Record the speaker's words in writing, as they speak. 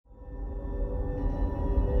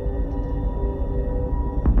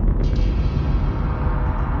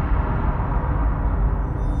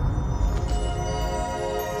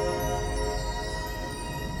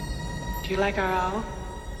you like our owl?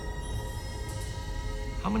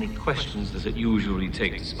 How many questions does it usually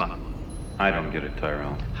take to spot one? I don't get it,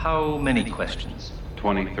 Tyrell. How many questions?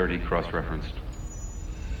 20, 30 cross-referenced.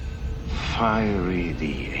 Fiery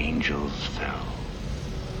the angels fell.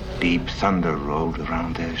 Deep thunder rolled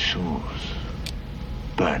around their shores,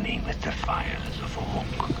 burning with the fires of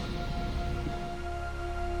Orc.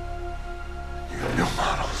 You new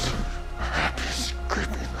models are happy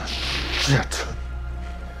scraping the shit.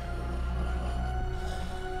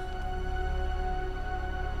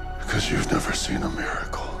 Because you've never seen a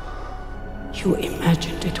miracle. You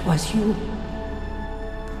imagined it was you.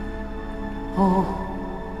 Oh,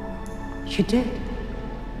 you did.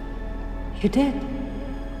 You did.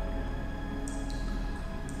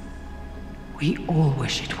 We all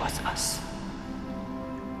wish it was us.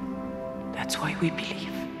 That's why we believe.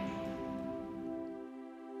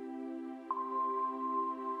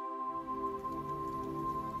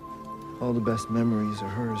 All the best memories are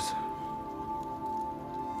hers.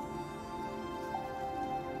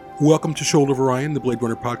 Welcome to Shoulder of Orion, the Blade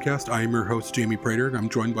Runner podcast. I am your host, Jamie Prater, and I'm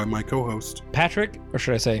joined by my co-host, Patrick, or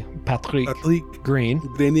should I say Patrick Green.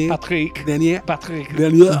 Daniel. Patrick. Daniel. Patrick.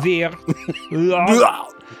 Daniel.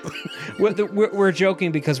 We're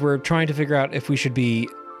joking because we're trying to figure out if we should be,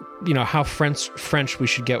 how French we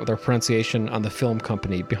should get with our pronunciation on the film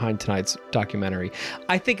company behind tonight's documentary.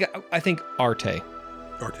 I think Arte.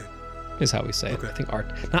 Arte. Is how we say it. Okay. I think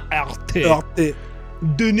Arte. Not Arte. Arte.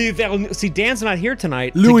 Denis Villeneuve. See, Dan's not here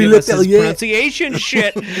tonight Louis to give us his Leterrier. pronunciation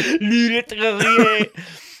shit. Louis Leterrier.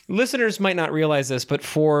 Listeners might not realize this, but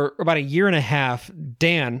for about a year and a half,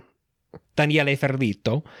 Daniele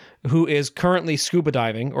Ferlito, who is currently scuba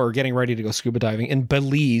diving or getting ready to go scuba diving in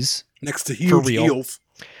Belize, Next to huge eels.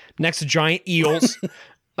 next to giant eels,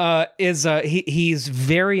 he's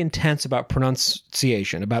very intense about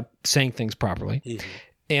pronunciation, about saying things properly,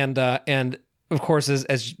 and of course,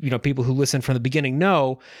 as people who listen from the beginning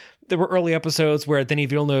know, there were early episodes where Denis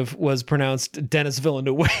Villeneuve was pronounced Dennis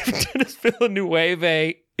Villeneuve, Dennis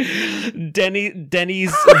Villeneuve,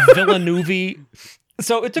 Denny's Villeneuve.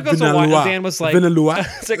 So it took us a while. Dan was like,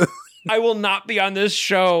 it's like, I will not be on this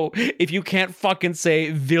show if you can't fucking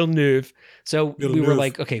say Villeneuve. So we were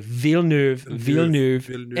like, okay, Villeneuve.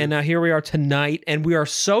 And now here we are tonight, and we are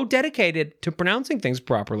so dedicated to pronouncing things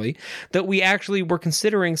properly that we actually were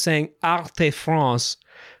considering saying Arte France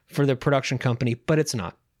for the production company, but it's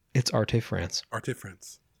not. It's Arte France. Arte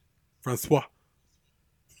France. Francois.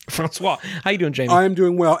 How you doing, Jamie? I'm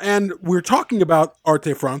doing well. And we're talking about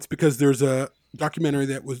Arte France because there's a documentary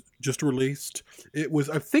that was just released.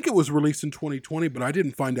 I think it was released in 2020, but I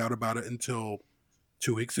didn't find out about it until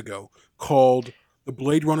 2 weeks ago, called The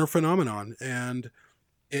Blade Runner Phenomenon. And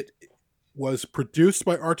it was produced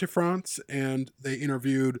by Arte France, and they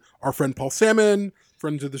interviewed our friend Paul Salmon,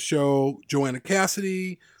 friends of the show, Joanna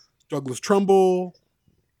Cassidy, Douglas Trumbull,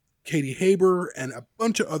 Katie Haber, and a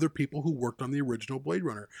bunch of other people who worked on the original Blade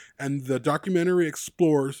Runner. And the documentary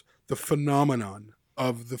explores the phenomenon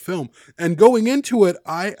of the film. And going into it,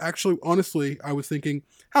 I was thinking,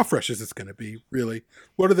 how fresh is this going to be, really?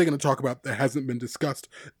 What are they going to talk about that hasn't been discussed?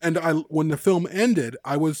 And when the film ended,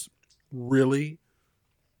 I was really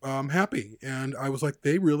happy. And I was like,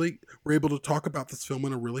 they really were able to talk about this film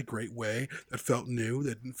in a really great way that felt new,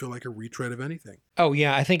 that didn't feel like a retread of anything. Oh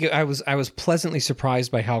yeah, I think I was pleasantly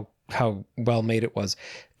surprised by how well made it was.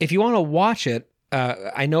 If you want to watch it,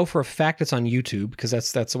 I know for a fact it's on YouTube because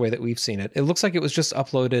that's the way that we've seen it. It looks like it was just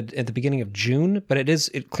uploaded at the beginning of June, but it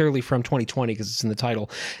is clearly from 2020 because it's in the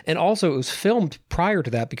title. And also it was filmed prior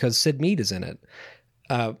to that because Sid Mead is in it,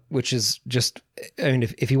 which is just, I mean,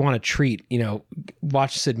 if you want a treat,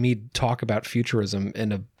 watch Sid Mead talk about futurism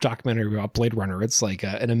in a documentary about Blade Runner. It's like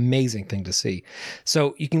an amazing thing to see.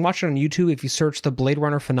 So you can watch it on YouTube if you search the Blade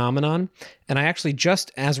Runner Phenomenon. And I actually,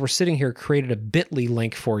 just as we're sitting here, created a bit.ly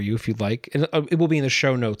link for you if you'd like. And it will be in the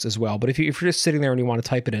show notes as well. But if you're just sitting there and you want to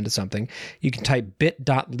type it into something, you can type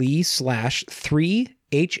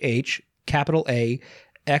bit.ly/3HH capital A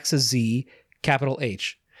XZ capital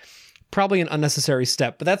H. Probably an unnecessary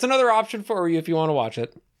step, but that's another option for you if you want to watch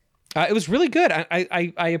it. It was really good.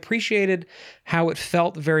 I appreciated how it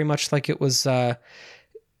felt very much like it was,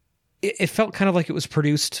 it felt kind of like it was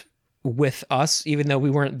produced with us, even though we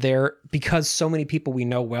weren't there, because so many people we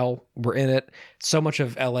know well were in it. So much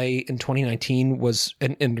of LA in 2019 was,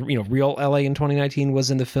 and real LA in 2019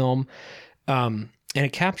 was in the film. And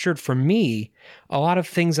it captured for me a lot of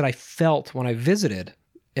things that I felt when I visited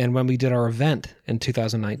and when we did our event in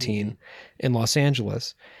 2019 in Los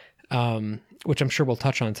Angeles, which I'm sure we'll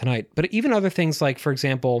touch on tonight. But even other things like, for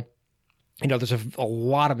example, there's a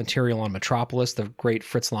lot of material on Metropolis, the great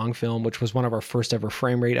Fritz Lang film, which was one of our first ever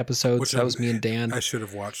Frame Rate episodes. That was me and Dan. I should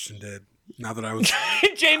have watched and did. Now that I was,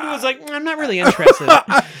 Jamie was like, I'm not really interested.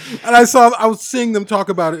 And I was seeing them talk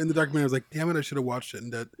about it in the documentary. I was like, damn it, I should have watched it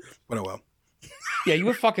and did. But oh well. Yeah, you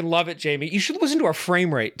would fucking love it, Jamie. You should listen to our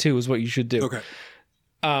Frame Rate too, is what you should do. Okay.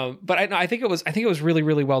 But I think it was really,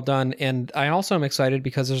 really well done. And I also am excited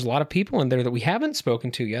because there's a lot of people in there that we haven't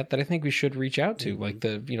spoken to yet that I think we should reach out to, like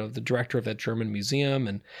the director of that German museum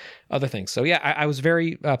and other things. So yeah, I was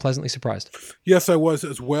very pleasantly surprised. Yes, I was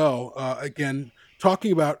as well. Again,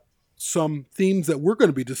 talking about some themes that we're going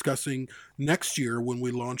to be discussing next year when we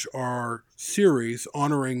launch our series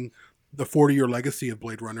honoring the 40-year legacy of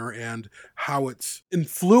Blade Runner and how it's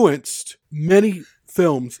influenced many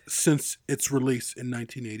films since its release in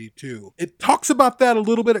 1982. It talks about that a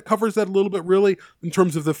little bit. It covers that a little bit, really, in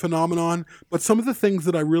terms of the phenomenon. But some of the things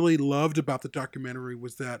that I really loved about the documentary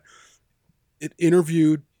was that it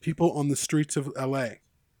interviewed people on the streets of LA,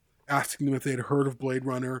 asking them if they'd heard of Blade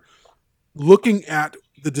Runner, looking at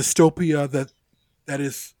the dystopia that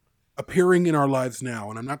is appearing in our lives now.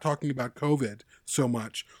 And I'm not talking about COVID so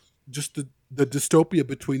much, just the dystopia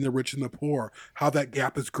between the rich and the poor, how that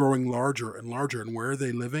gap is growing larger and larger. And where are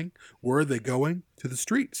they living? Where are they going? To the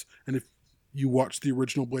streets. And if you watch the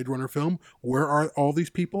original Blade Runner film, where are all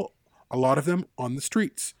these people? A lot of them on the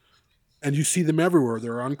streets. And you see them everywhere.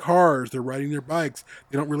 They're on cars. They're riding their bikes.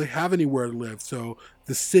 They don't really have anywhere to live. So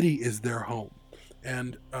the city is their home.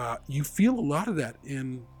 And you feel a lot of that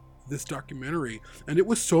in this documentary. And it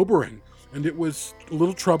was sobering. And it was a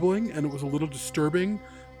little troubling. And it was a little disturbing.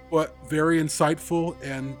 But very insightful.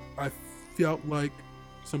 And I felt like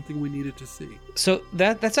something we needed to see. So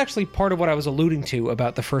that's actually part of what I was alluding to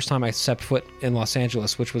about the first time I stepped foot in Los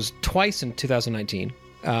Angeles, which was twice in 2019.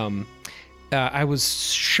 I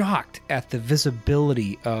was shocked at the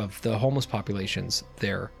visibility of the homeless populations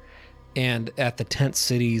there and at the tent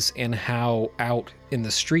cities and how out in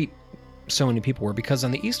the street so many people were. Because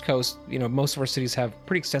on the East Coast, most of our cities have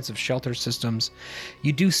pretty extensive shelter systems.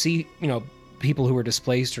 You do see, people who are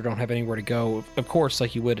displaced or don't have anywhere to go, of course,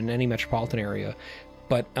 like you would in any metropolitan area.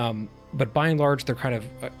 But by and large, they're kind of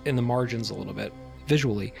in the margins a little bit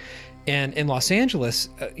visually. And in Los Angeles,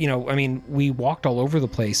 we walked all over the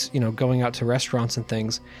place, going out to restaurants and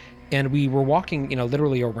things. And we were walking,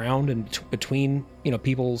 literally around and between,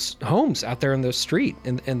 people's homes out there in the street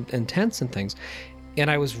and tents and things.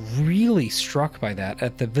 And I was really struck by that,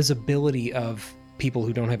 at the visibility of people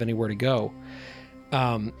who don't have anywhere to go.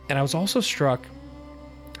 And I was also struck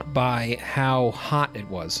by how hot it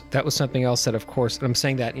was. That was something else that, of course, and I'm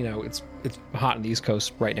saying that, it's hot on the East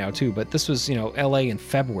Coast right now too, but this was, LA in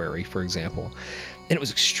February, for example, and it was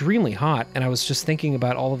extremely hot. And I was just thinking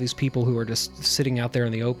about all of these people who are just sitting out there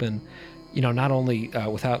in the open, not only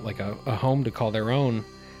without like a home to call their own,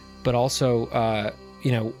 but also,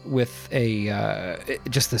 with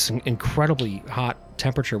just this incredibly hot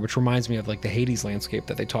temperature, which reminds me of like the Hades landscape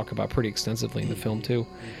that they talk about pretty extensively in the film too.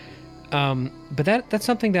 But that's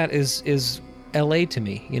something that is LA to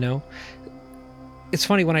me, It's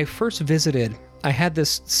funny, when I first visited, I had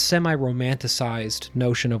this semi-romanticized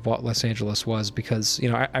notion of what Los Angeles was because,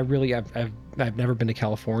 I've never been to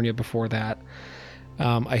California before that.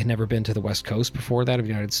 I had never been to the West Coast before that of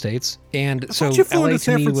the United States. And so you flew LA to to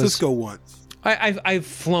San me Francisco was, once. I've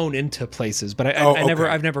flown into places, but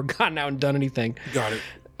I've never gotten out and done anything. Got it.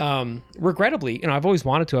 Regrettably, I've always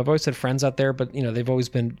wanted to. I've always had friends out there, but they've always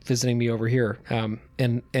been visiting me over here,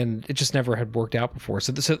 and it just never had worked out before.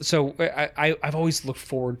 So I've always looked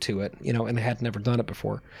forward to it, and I had never done it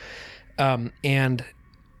before. And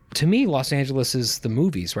to me, Los Angeles is the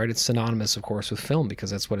movies, right? It's synonymous, of course, with film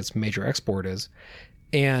because that's what its major export is.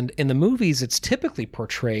 And in the movies, it's typically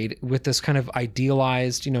portrayed with this kind of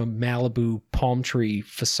idealized, Malibu palm tree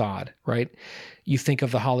facade, right? You think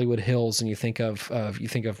of the Hollywood Hills, and you think of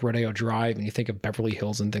Rodeo Drive, and you think of Beverly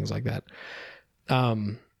Hills and things like that.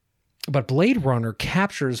 But Blade Runner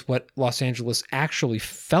captures what Los Angeles actually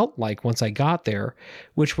felt like once I got there,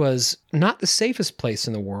 which was not the safest place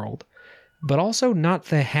in the world, but also not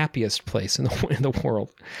the happiest place in the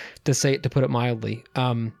world, to put it mildly.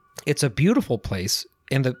 It's a beautiful place.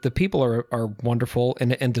 And the people are wonderful,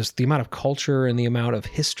 and just the amount of culture and the amount of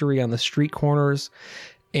history on the street corners,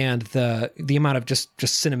 and the amount of just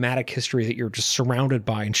cinematic history that you're just surrounded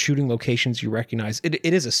by, and shooting locations you recognize. It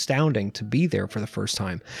is astounding to be there for the first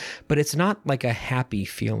time, but it's not like a happy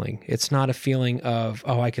feeling. It's not a feeling of,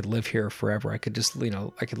 oh, I could live here forever. I could just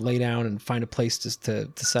I could lay down and find a place to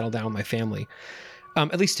settle down with my family.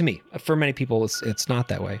 At least to me. For many people, it's not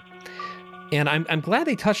that way. And I'm glad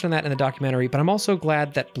they touched on that in the documentary, but I'm also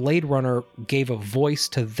glad that Blade Runner gave a voice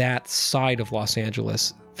to that side of Los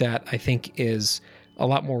Angeles that I think is a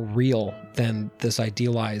lot more real than this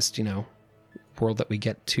idealized, world that we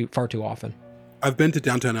get far too often. I've been to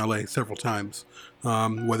downtown LA several times,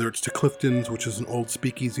 whether it's to Clifton's, which is an old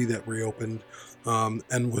speakeasy that reopened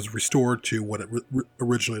and was restored to what it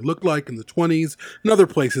originally looked like in the 20s, and other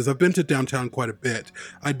places. I've been to downtown quite a bit.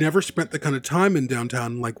 I'd never spent the kind of time in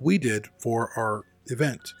downtown like we did for our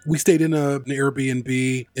event. We stayed in an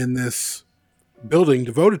Airbnb in this building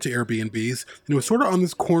devoted to Airbnbs, and it was sort of on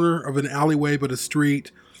this corner of an alleyway but a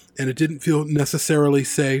street, and it didn't feel necessarily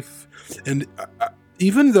safe. And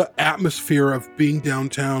even the atmosphere of being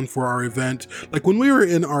downtown for our event, like when we were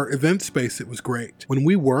in our event space, it was great. When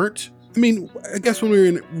we weren't, I guess when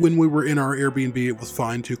we were in our Airbnb, it was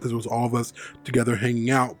fine too, because it was all of us together hanging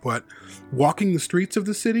out. But walking the streets of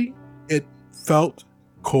the city, it felt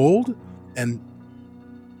cold and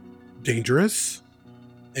dangerous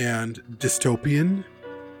and dystopian,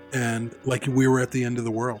 and like we were at the end of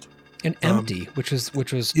the world. And empty, which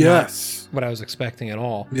was yes, not what I was expecting at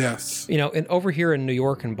all. Yes. And over here in New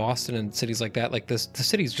York and Boston and cities like that, like this, the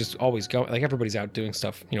city's just always going, like everybody's out doing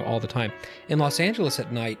stuff, all the time. In Los Angeles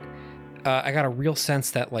at night, I got a real sense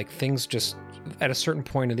that like things just at a certain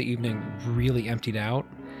point in the evening really emptied out.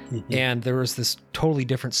 Mm-hmm. And there was this totally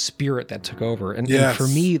different spirit that took over. And, yes. And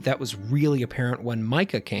for me, that was really apparent when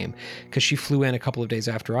Micah came, because she flew in a couple of days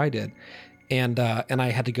after I did. And I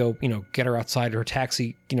had to go, get her outside. Her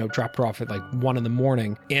taxi, dropped her off at like 1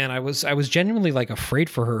 a.m. And I was genuinely like afraid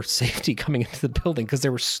for her safety coming into the building, because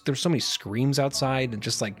there were so many screams outside and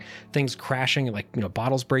just like things crashing and like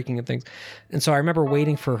bottles breaking and things. And so I remember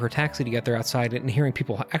waiting for her taxi to get there outside and hearing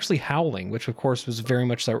people actually howling, which of course was very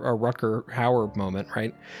much a Rutger Hauer moment,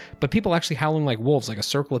 right? But people actually howling like wolves, like a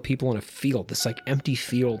circle of people in a field, this like empty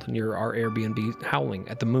field near our Airbnb, howling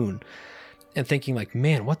at the moon. And thinking like,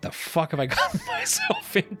 man, what the fuck have I gotten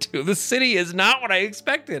myself into? The city is not what I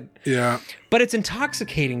expected. Yeah. But it's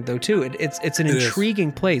intoxicating though too. It's an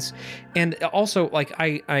intriguing place. And also like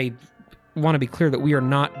I want to be clear that we are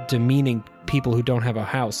not demeaning people who don't have a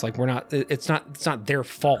house. Like it's not their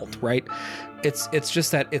fault, right? It's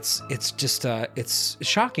just that it's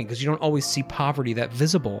shocking, because you don't always see poverty that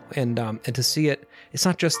visible. And to see it, it's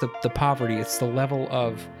not just the poverty, it's the level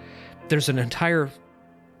of, there's an entire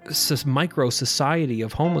micro society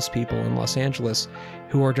of homeless people in Los Angeles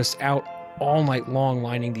who are just out all night long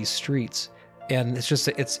lining these streets. And it's just,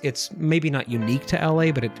 it's maybe not unique to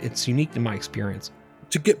LA, but it's unique in my experience.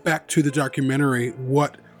 To get back to the documentary,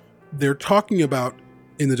 what they're talking about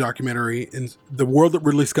in the documentary, in the world that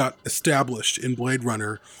Ridley Scott established in Blade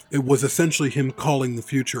Runner, it was essentially him calling the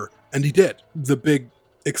future. And he did. The big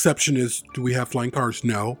exception is, do we have flying cars?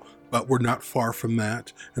 No. But we're not far from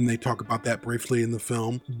that. And they talk about that briefly in the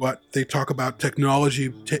film. But they talk about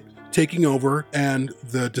technology taking over, and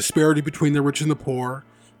the disparity between the rich and the poor,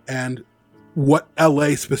 and what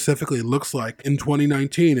LA specifically looks like in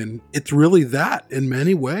 2019. And it's really that in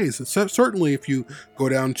many ways. It's certainly if you go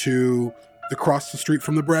down to across the street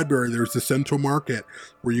from the Bradbury, there's the Central Market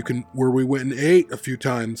where we went and ate a few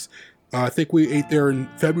times. I think we ate there in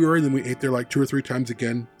February, and then we ate there like 2 or 3 times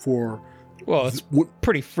again for... Well, it's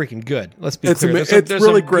pretty freaking good. Let's be clear. There's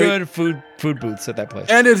really some great good food booths at that place.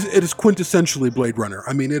 And it is quintessentially Blade Runner.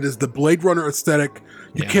 I mean, it is the Blade Runner aesthetic.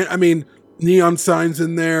 Neon signs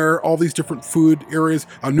in there, all these different food areas,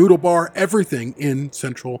 a noodle bar, everything in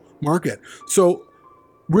Central Market. So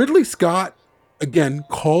Ridley Scott, again,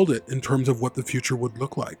 called it in terms of what the future would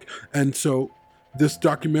look like. And so this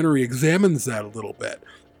documentary examines that a little bit.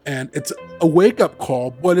 And it's a wake-up call,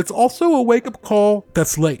 but it's also a wake-up call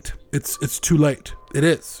that's late. It's too late. It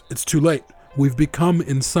is. It's too late. We've become,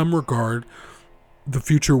 in some regard, the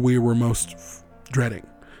future we were most dreading.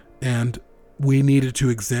 And we needed to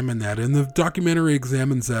examine that. And the documentary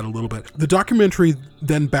examines that a little bit. The documentary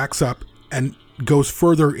then backs up and goes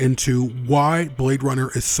further into why Blade Runner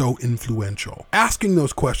is so influential. Asking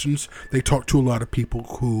those questions, they talk to a lot of people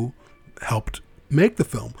who helped make the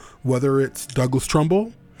film, whether it's Douglas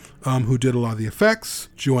Trumbull, who did a lot of the effects,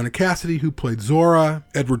 Joanna Cassidy, who played Zora,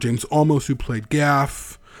 Edward James Olmos, who played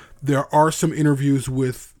Gaff. There are some interviews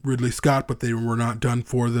with Ridley Scott, but they were not done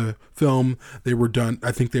for the film. They were done,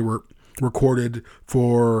 I think they were recorded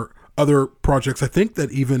for other projects. I think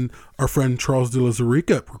that even our friend Charles de la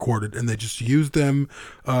Zarica recorded, and they just used them.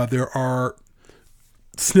 There are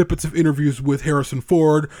snippets of interviews with Harrison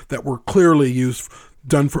Ford that were clearly used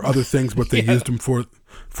done for other things, but they used him for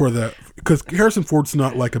the, because Harrison Ford's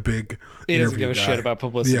not like a big He doesn't give a guy. shit about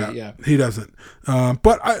publicity. Yeah. He doesn't.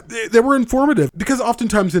 But they were informative, because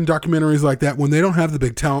oftentimes in documentaries like that, when they don't have the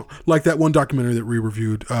big talent, like that one documentary that we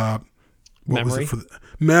reviewed, Memory?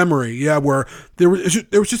 Memory, yeah, where there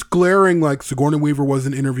was just glaring, like Sigourney Weaver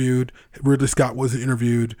wasn't interviewed, Ridley Scott wasn't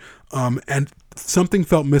interviewed, and something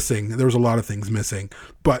felt missing. There was a lot of things missing.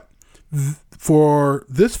 But for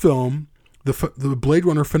this film, the Blade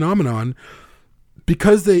Runner phenomenon,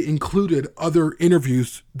 because they included other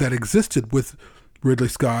interviews that existed with Ridley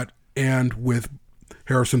Scott and with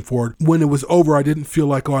Harrison Ford, when it was over, I didn't feel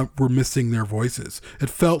like we're missing their voices. It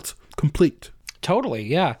felt complete. Totally,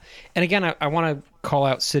 yeah. And again, I want to call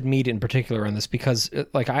out Sid Mead in particular on this, because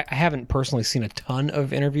like I haven't personally seen a ton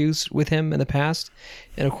of interviews with him in the past.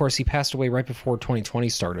 And of course, he passed away right before 2020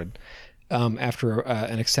 started, after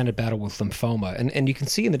an extended battle with lymphoma. And you can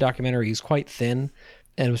see in the documentary he's quite thin,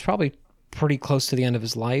 and it was probably pretty close to the end of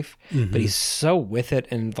his life, but he's so with it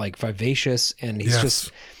and like vivacious, and he's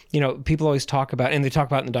just... people always talk about, and they talk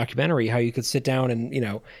about in the documentary, how you could sit down and,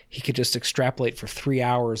 he could just extrapolate for 3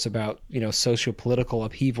 hours about, socio-political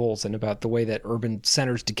upheavals and about the way that urban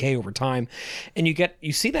centers decay over time. And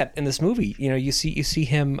you see that in this movie. You see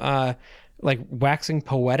him like waxing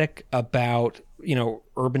poetic about,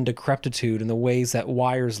 urban decrepitude and the ways that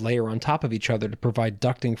wires layer on top of each other to provide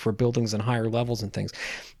ducting for buildings and higher levels and things.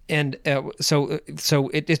 And so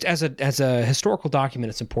it as a historical document,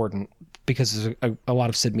 it's important because there's a lot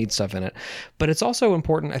of Sid Mead stuff in it. But it's also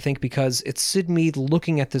important, I think, because it's Sid Mead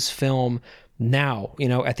looking at this film now,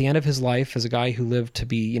 at the end of his life, as a guy who lived to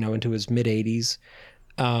be, into his mid-80s,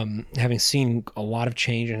 having seen a lot of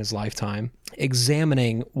change in his lifetime,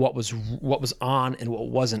 examining what was on and what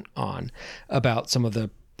wasn't on about some of the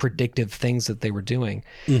predictive things that they were doing.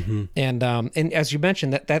 And as you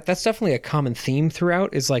mentioned, that's definitely a common theme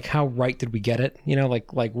throughout, is like, how right did we get it?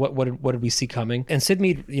 Like what did we see coming? And Sid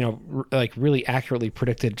Mead, like really accurately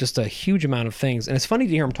predicted just a huge amount of things. And it's funny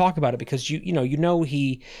to hear him talk about it, because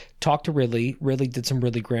he talked to Ridley did some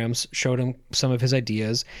Ridley Grahams, showed him some of his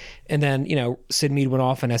ideas, and then Sid Mead went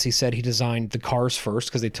off, and as he said, he designed the cars first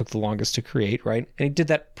because they took the longest to create, right? And he did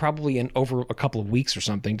that probably in over a couple of weeks or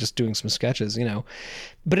something, just doing some sketches,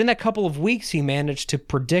 But in that couple of weeks, he managed to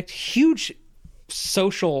predict huge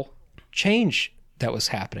social change that was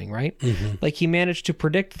happening, right? Like, he managed to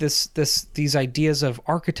predict these ideas of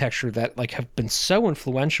architecture that like have been so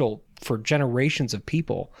influential for generations of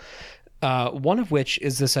people. One of which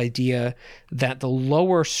is this idea that the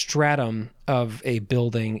lower stratum of a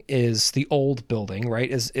building is the old building, right?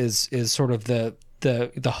 Is sort of the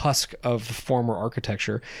husk of the former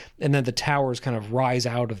architecture, and then the towers kind of rise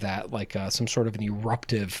out of that like some sort of an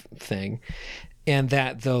eruptive thing, and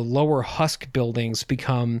that the lower husk buildings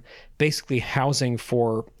become basically housing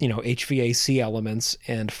for HVAC elements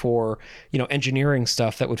and for engineering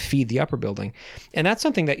stuff that would feed the upper building. And that's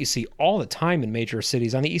something that you see all the time in major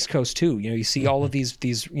cities on the East Coast too. You see all of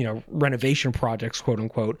these renovation projects, quote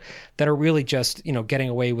unquote, that are really just getting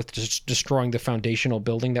away with just destroying the foundational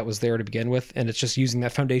building that was there to begin with, and it's just using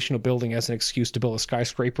that foundational building as an excuse to build a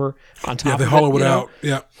skyscraper on top. They of hollow it out.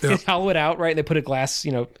 They hollow it out, right? And they put a glass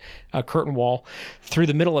a curtain wall through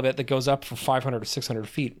the middle of it that goes up for 500 to 600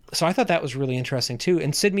 feet. So I thought that was really interesting too.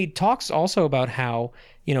 And Sid Mead talks also about how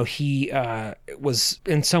he was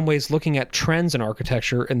in some ways looking at trends in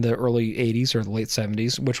architecture in the early 80s or the late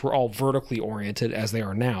 70s, which were all vertically oriented as they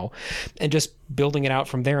are now, and just building it out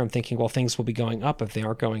from there and thinking, well, things will be going up if they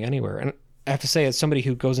aren't going anywhere. And I have to say, as somebody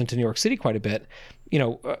who goes into New York City quite a bit,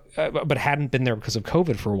 but hadn't been there because of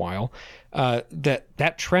COVID for a while,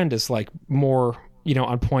 that trend is like more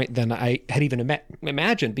on point than I had even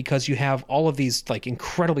imagined, because you have all of these like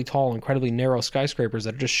incredibly tall, incredibly narrow skyscrapers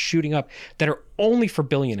that are just shooting up that are only for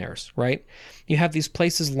billionaires, right? You have these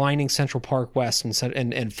places lining Central Park West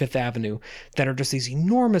and Fifth Avenue that are just these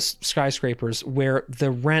enormous skyscrapers where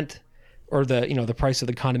the rent or the price of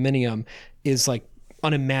the condominium is like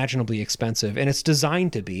unimaginably expensive, and it's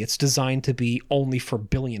designed to be only for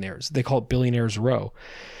billionaires. They call it Billionaires Row.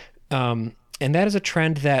 And that is a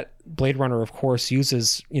trend that Blade Runner, of course,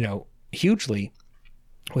 uses, hugely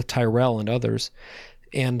with Tyrell and others.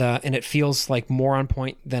 And it feels like more on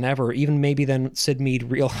point than ever, even maybe than Sid Mead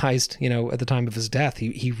realized, at the time of his death.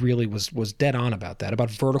 He really was dead on about that,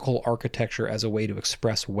 about vertical architecture as a way to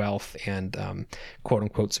express wealth and quote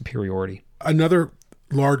unquote superiority. Another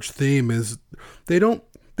large theme is they don't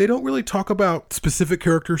really talk about specific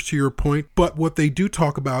characters, to your point, but what they do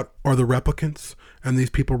talk about are the replicants and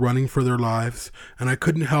these people running for their lives. And I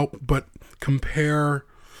couldn't help but compare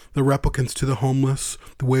the replicants to the homeless,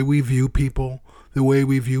 the way we view people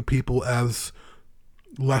as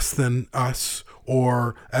less than us,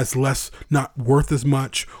 or as less, not worth as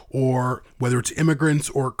much, or whether it's immigrants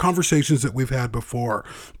or conversations that we've had before.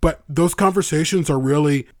 But those conversations are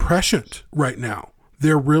really prescient right now.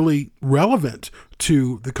 They're really relevant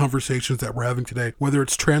to the conversations that we're having today, whether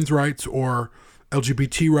it's trans rights or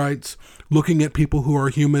LGBT rights, looking at people who are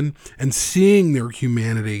human and seeing their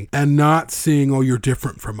humanity and not seeing, oh, you're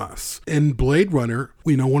different from us. In Blade Runner,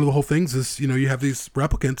 one of the whole things is, you have these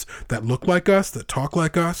replicants that look like us, that talk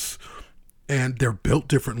like us, and they're built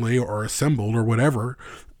differently or assembled or whatever.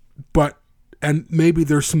 And maybe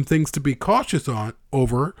there's some things to be cautious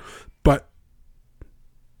over, but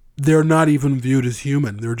they're not even viewed as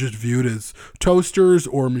human. They're just viewed as toasters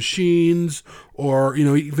or machines, or,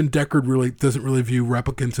 even Deckard really doesn't really view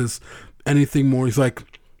replicants as anything more. He's like,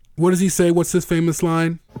 what does he say? What's his famous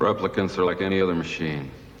line? Replicants are like any other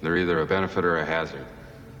machine. They're either a benefit or a hazard.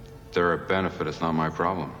 If they're a benefit, it's not my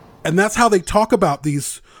problem. And that's how they talk about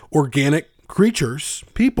these organic creatures,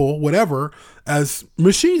 people, whatever, as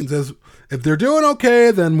machines, as if they're doing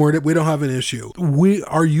okay, then we don't have an issue. We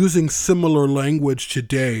are using similar language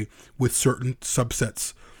today with certain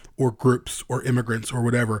subsets or groups or immigrants or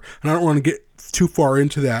whatever. And I don't want to get too far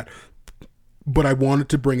into that, but I wanted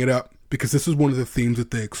to bring it up because this is one of the themes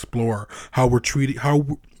that they explore, how we're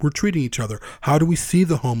treating each other. How do we see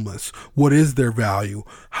the homeless? What is their value?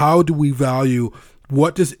 How do we value,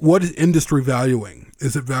 what is industry valuing?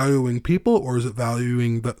 Is it valuing people, or is it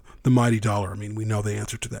valuing the mighty dollar? I mean, we know the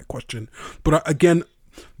answer to that question. But again,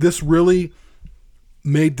 this really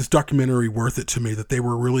made this documentary worth it to me, that they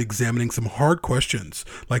were really examining some hard questions,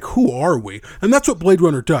 like who are we? And that's what Blade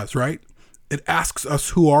Runner does, right? It asks us,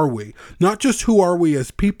 who are we? Not just who are we as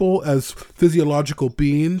people, as physiological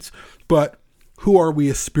beings, but who are we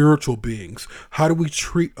as spiritual beings? How do we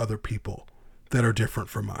treat other people that are different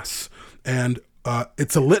from us? And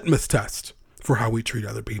it's a litmus test for how we treat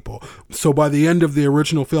other people. So by the end of the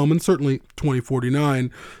original film, and certainly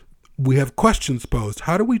 2049, we have questions posed.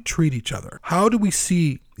 How do we treat each other? How do we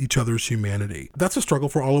see each other's humanity? That's a struggle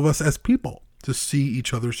for all of us as people, to see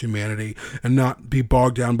each other's humanity and not be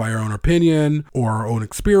bogged down by our own opinion or our own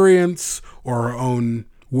experience or our own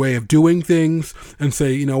way of doing things, and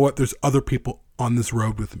say, you know what, there's other people on this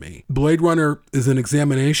road with me. Blade Runner is an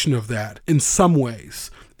examination of that in some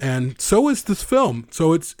ways. And so is this film.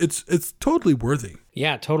 So it's totally worthy.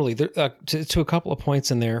 Yeah, totally. There, to a couple of points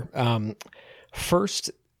in there. First,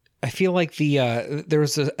 I feel like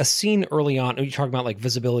there's a scene early on. You talk about like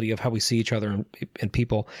visibility of how we see each other and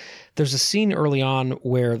people. There's a scene early on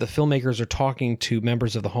where the filmmakers are talking to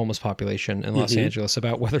members of the homeless population in Los Angeles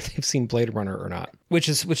about whether they've seen Blade Runner or not, which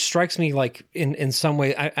strikes me like in some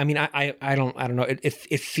way. I mean, I don't know.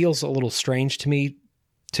 It feels a little strange to me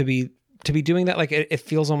to be doing that. Like it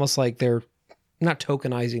feels almost like they're not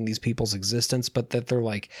tokenizing these people's existence, but that they're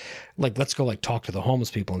like let's go like talk to the homeless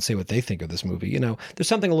people and see what they think of this movie. There's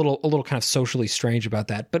something a little kind of socially strange about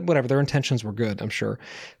that, but whatever, their intentions were good, I'm sure.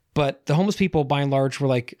 But the homeless people, by and large, were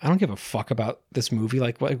like, I don't give a fuck about this movie.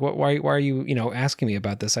 Like, why are you, asking me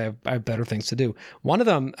about this? I have better things to do. One of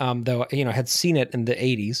them, though, had seen it in the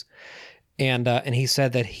 80s, and he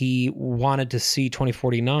said that he wanted to see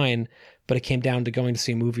 2049, but it came down to going to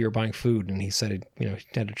see a movie or buying food, and he said, he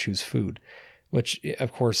had to choose food, which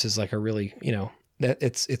of course is like a really, that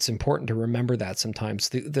it's important to remember that sometimes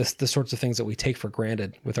the sorts of things that we take for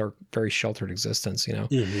granted with our very sheltered existence,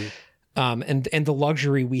 Mm-hmm. And the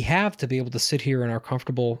luxury we have to be able to sit here in our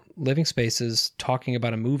comfortable living spaces talking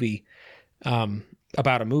about a movie,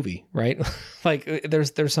 right? Like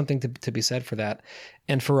there's something to be said for that.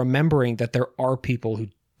 And for remembering that there are people who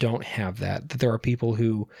don't have that there are people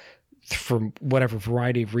who, for whatever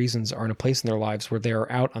variety of reasons, are in a place in their lives where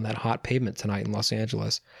they're out on that hot pavement tonight in Los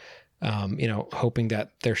Angeles, hoping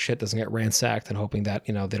that their shit doesn't get ransacked and hoping that,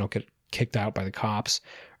 they don't get kicked out by the cops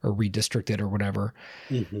or redistricted or whatever.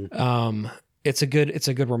 Mm-hmm. It's a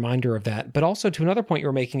good reminder of that. But also to another point you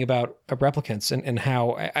were making about replicants and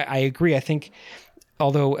how I agree. I think,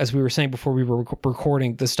 although, as we were saying before we were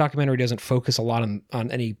recording, this documentary doesn't focus a lot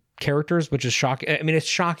on any characters, which is shocking. I mean, it's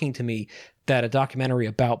shocking to me that a documentary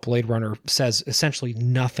about Blade Runner says essentially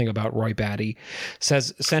nothing about Roy Batty,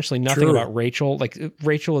 says essentially nothing about Rachel. Like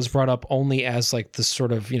Rachel is brought up only as like this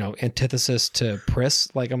sort of, antithesis to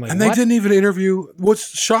Pris. Like, I'm like, and what? they didn't even interview. What's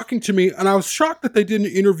shocking to me, and I was shocked that they didn't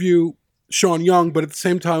interview Sean Young, but at the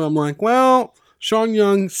same time, I'm like, well, Sean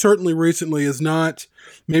Young certainly recently is not.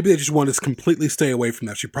 Maybe they just wanted to completely stay away from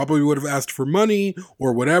that. She probably would have asked for money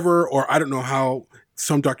or whatever, or I don't know how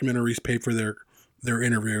some documentaries pay for their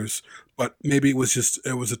interviews, but maybe it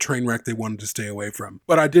was a train wreck they wanted to stay away from.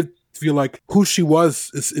 But I did feel like who she was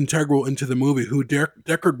is integral into the movie. Who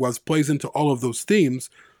Deckard was plays into all of those themes.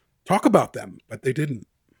 Talk about them, but they didn't.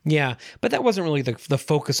 Yeah, but that wasn't really the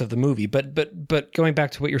focus of the movie. But going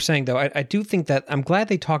back to what you're saying, though, I do think that I'm glad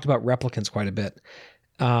they talked about replicants quite a bit.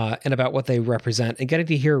 And about what they represent, and getting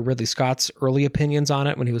to hear Ridley Scott's early opinions on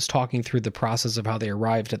it when he was talking through the process of how they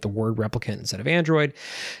arrived at the word replicant instead of android.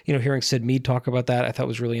 Hearing Sid Mead talk about that, I thought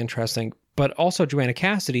was really interesting. But also Joanna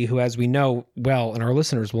Cassidy, who, as we know well, and our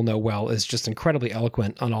listeners will know well, is just incredibly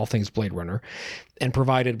eloquent on all things Blade Runner, and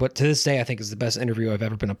provided what to this day I think is the best interview I've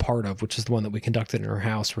ever been a part of, which is the one that we conducted in her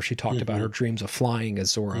house, where she talked about her dreams of flying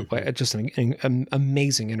as Zora. Just an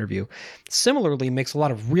amazing interview. Similarly, makes a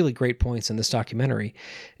lot of really great points in this documentary,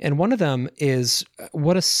 and one of them is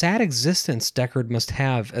what a sad existence Deckard must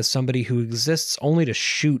have as somebody who exists only to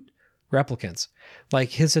shoot replicants. Like,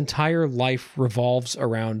 his entire life revolves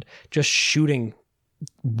around just shooting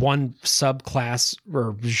one subclass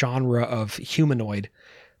or genre of humanoid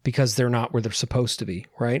because they're not where they're supposed to be,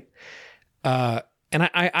 right? And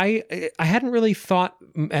I hadn't really thought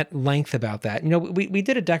at length about that. We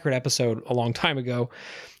did a Deckard episode a long time ago,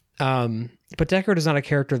 but Deckard is not a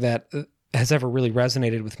character that has ever really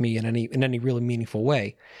resonated with me in any really meaningful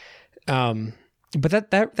way.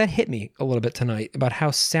 But that hit me a little bit tonight about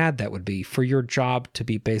how sad that would be for your job to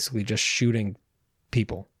be basically just shooting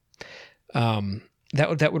people.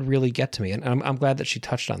 That would really get to me, and I'm glad that she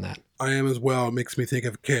touched on that. I am as well. It makes me think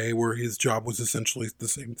of Kay, where his job was essentially the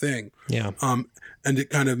same thing. Yeah. And it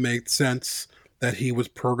kind of made sense that he was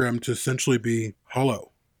programmed to essentially be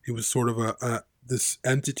hollow. He was sort of this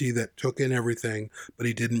entity that took in everything, but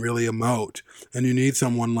he didn't really emote. And you need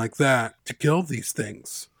someone like that to kill these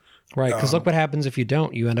things. Right, because look what happens if you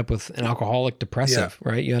don't. You end up with an alcoholic depressive,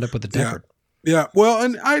 right? You end up with a Deckard. Yeah, well,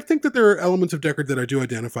 and I think that there are elements of Deckard that I do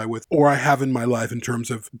identify with, or I have in my life, in terms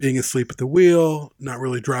of being asleep at the wheel, not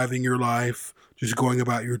really driving your life, just going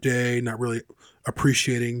about your day, not really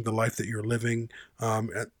appreciating the life that you're living.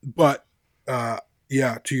 But to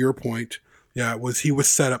your point, he was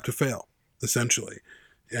set up to fail, essentially,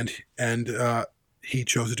 and he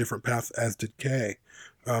chose a different path, as did Kay.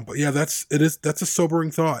 But yeah, that's a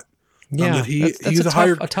sobering thought. Yeah, he's a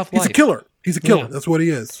tough life. He's a killer. He's a killer. Yeah. That's what he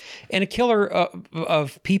is. And a killer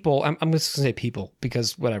of people. I'm just going to say people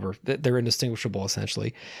because whatever, they're indistinguishable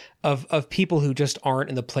essentially. Of people who just aren't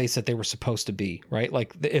in the place that they were supposed to be. Right.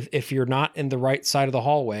 Like if you're not in the right side of the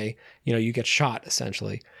hallway, you get shot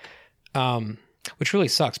essentially. Which really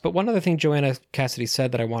sucks. But one other thing Joanna Cassidy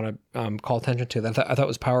said that I want to call attention to that I thought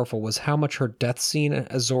was powerful was how much her death scene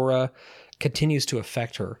as Zora continues to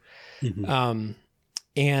affect her. Mm-hmm.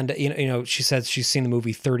 And she says she's seen the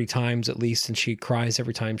movie 30 times at least, and she cries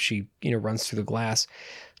every time she runs through the glass.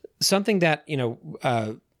 Something that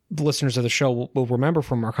the listeners of the show will remember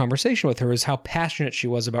from our conversation with her is how passionate she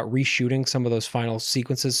was about reshooting some of those final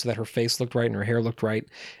sequences so that her face looked right and her hair looked right,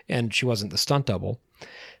 and she wasn't the stunt double.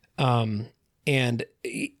 And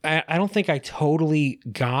I don't think I totally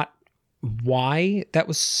got why that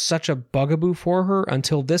was such a bugaboo for her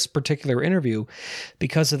until this particular interview,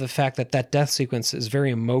 because of the fact that death sequence is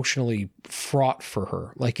very emotionally fraught for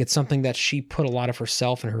her. Like, it's something that she put a lot of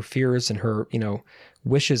herself and her fears and her,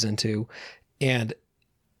 wishes into. And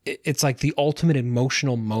it's like the ultimate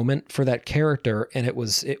emotional moment for that character. And it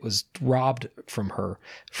was robbed from her,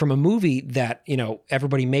 from a movie that,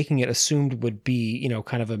 everybody making it assumed would be,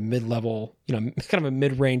 kind of a mid-level, kind of a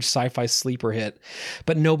mid-range sci-fi sleeper hit,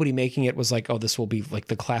 but nobody making it was like, oh, this will be like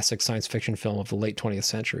the classic science fiction film of the late 20th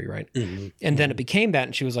century. Right. Mm-hmm. And then it became that.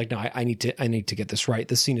 And she was like, no, I need to get this right.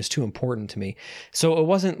 This scene is too important to me. So it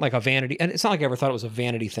wasn't like a vanity. And it's not like I ever thought it was a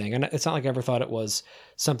vanity thing. And it's not like I ever thought it was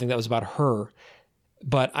something that was about her.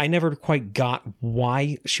 But I never quite got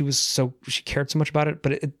why she cared so much about it.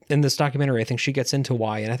 But in this documentary, I think she gets into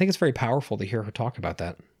why. And I think it's very powerful to hear her talk about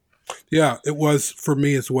that. Yeah, it was for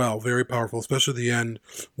me as well. Very powerful, especially the end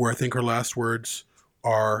where I think her last words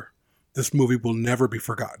are, this movie will never be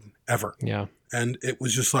forgotten, ever. Yeah. And it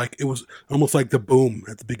was just like, it was almost like the boom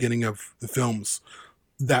at the beginning of the films.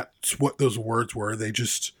 That's what those words were.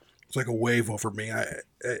 It's like a wave over me.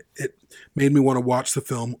 It made me want to watch the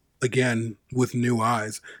film again with new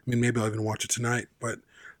eyes. I mean, maybe I'll even watch it tonight, but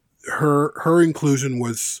her inclusion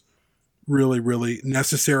was really, really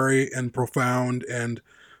necessary and profound. And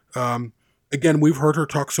again, we've heard her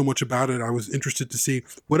talk so much about it. I was interested to see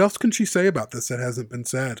what else can she say about this that hasn't been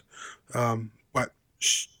said. But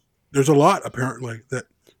there's a lot apparently that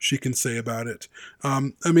she can say about it.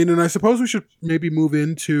 And I suppose we should maybe move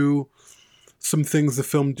into some things the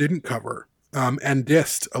film didn't cover. And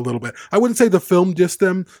dissed a little bit. I wouldn't say the film dissed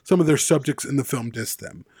them. Some of their subjects in the film dissed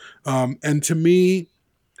them. And to me,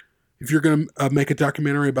 if you're going to make a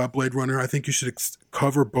documentary about Blade Runner, I think you should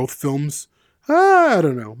cover both films. I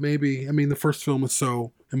don't know. Maybe. I mean, the first film is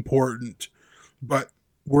so important, but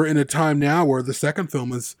we're in a time now where the second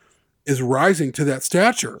film is rising to that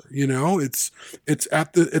stature. You know, it's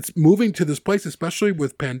moving to this place, especially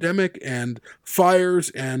with pandemic and fires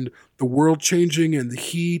and the world changing and the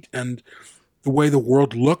heat and the way the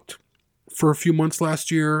world looked for a few months last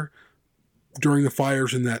year during the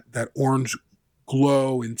fires and that orange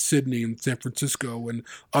glow in Sydney and San Francisco and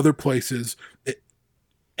other places.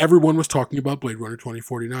 Everyone was talking about Blade Runner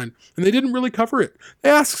 2049, and they didn't really cover it. They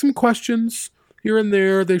asked some questions here and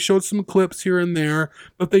there. They showed some clips here and there,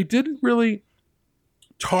 but they didn't really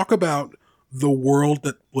talk about the world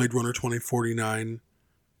that Blade Runner 2049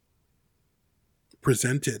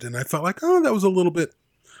 presented. And I felt like, that was a little bit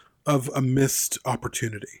of a missed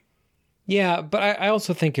opportunity. Yeah, but I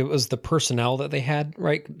also think it was the personnel that they had,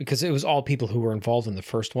 right? Because it was all people who were involved in the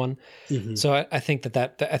first one. Mm-hmm. So I think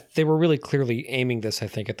that they were really clearly aiming this, I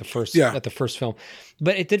think, at the first film.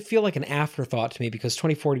 But it did feel like an afterthought to me because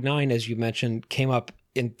 2049, as you mentioned, came up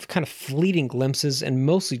in kind of fleeting glimpses and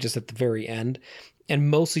mostly just at the very end and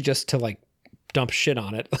mostly just to like dump shit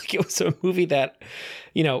on it. Like it was a movie that,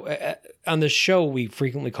 you know, on the show, we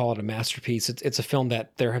frequently call it a masterpiece. It's a film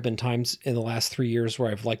that there have been times in the last 3 years where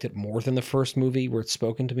I've liked it more than the first movie, where it's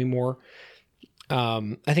spoken to me more.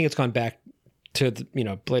 I think it's gone back to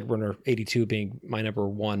Blade Runner 82 being my number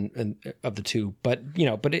one of the two. But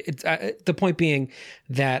it's the point being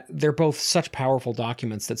that they're both such powerful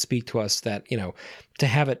documents that speak to us that, you know, to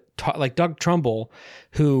have it like Doug Trumbull,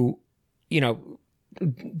 who, you know,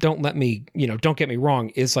 don't get me wrong,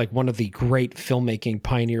 is like one of the great filmmaking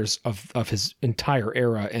pioneers of his entire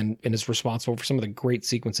era and is responsible for some of the great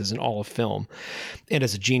sequences in all of film and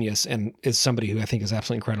is a genius and is somebody who I think is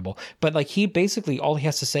absolutely incredible. But like he basically, all he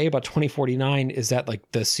has to say about 2049 is that like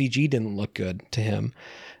the CG didn't look good to him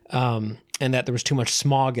and that there was too much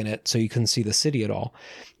smog in it so you couldn't see the city at all.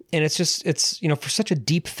 And it's, you know, for such a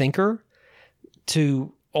deep thinker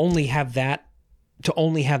to only have that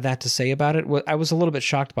to say about it, I was a little bit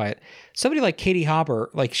shocked by it. Somebody like Katie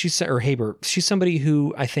Haber, Haber, she's somebody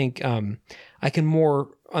who I think I can more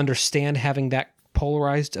understand having that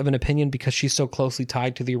polarized of an opinion because she's so closely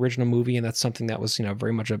tied to the original movie, and that's something that was, you know,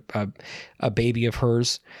 very much a baby of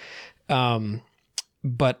hers.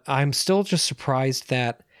 But I'm still just surprised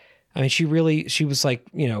that, I mean, she was like,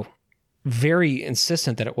 you know, very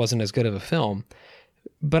insistent that it wasn't as good of a film.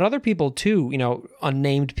 But other people too, you know,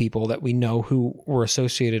 unnamed people that we know who were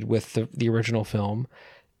associated with the original film,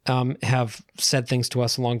 have said things to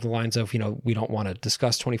us along the lines of, you know, we don't want to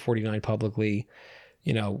discuss 2049 publicly.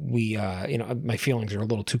 You know, my feelings are a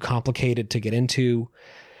little too complicated to get into.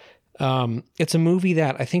 It's a movie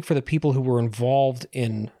that I think for the people who were involved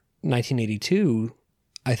in 1982,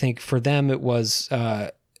 I think for them it was,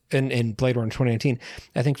 in Blade Runner 2019,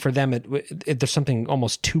 I think for them, there's something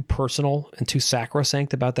almost too personal and too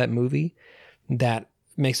sacrosanct about that movie that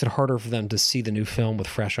makes it harder for them to see the new film with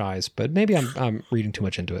fresh eyes. But maybe I'm reading too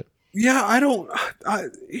much into it. Yeah,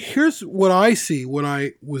 here's what I see when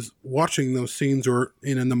I was watching those scenes or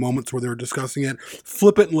in the moments where they were discussing it,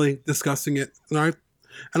 flippantly discussing it.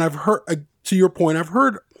 And I've heard, to your point, I've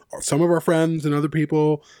heard some of our friends and other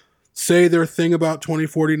people say their thing about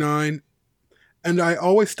 2049. And I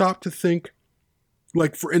always stop to think,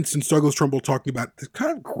 like, for instance, Douglas Trumbull talking about this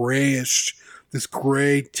kind of grayish, this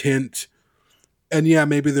gray tint. And yeah,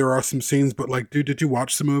 maybe there are some scenes, but like, dude, did you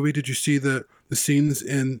watch the movie? Did you see the scenes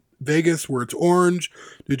in Vegas where it's orange?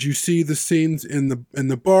 Did you see the scenes in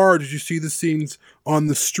the bar? Did you see the scenes on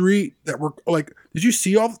the street that were like, don't you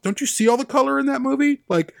see all the color in that movie?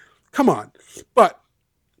 Like, come on. But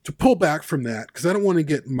to pull back from that, because I don't want to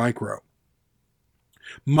get micro.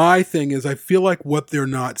 My thing is, I feel like what they're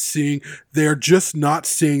not seeing, they're just not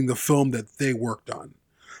seeing the film that they worked on.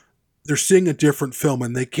 They're seeing a different film,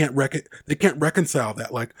 and they can't reconcile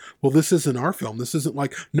that. Like, well, this isn't our film. This isn't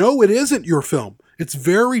like, no, it isn't your film. It's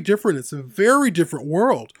very different. It's a very different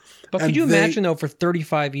world. But could you imagine, though, for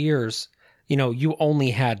 35 years, you know, you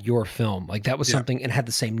only had your film. Like that was something, it had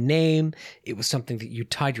the same name. It was something that you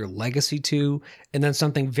tied your legacy to, and then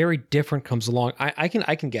something very different comes along. I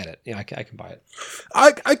can get it. Yeah, I can buy it.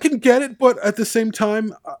 I can get it, but at the same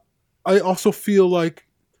time, I also feel like,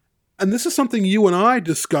 and this is something you and I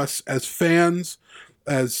discuss as fans,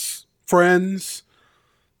 as friends,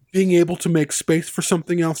 being able to make space for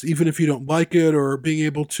something else, even if you don't like it, or being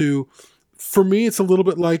able to, for me, it's a little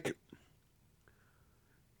bit like,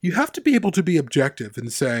 you have to be able to be objective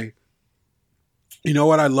and say, you know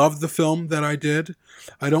what, I love the film that I did.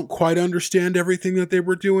 I don't quite understand everything that they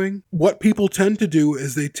were doing. What people tend to do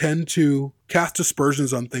is they tend to cast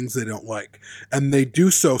aspersions on things they don't like. And they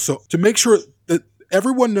do so to make sure that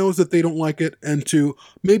everyone knows that they don't like it and to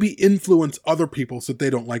maybe influence other people so that they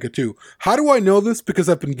don't like it too. How do I know this? Because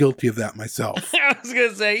I've been guilty of that myself. I was going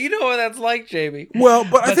to say, you know what that's like, Jamie. Well,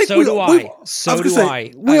 but I think so do I. So do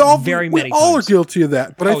I. We all are guilty of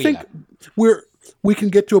that. But I think we can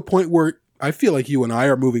get to a point where I feel like you and I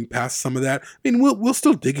are moving past some of that. I mean, we'll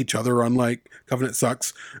still dig each other on like Covenant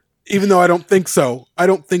sucks. Even though I don't think so. I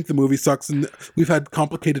don't think the movie sucks. And we've had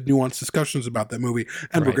complicated, nuanced discussions about that movie.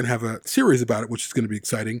 And we're going to have a series about it, which is going to be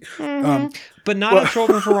exciting. Mm-hmm. But not on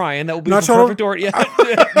Shoulder of Orion. That will be the perfect order. Yeah.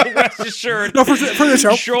 Rest assured. No, for the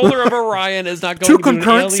show. Shoulder of Orion is not going to be an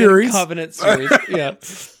Alien series. Covenant series. Yeah.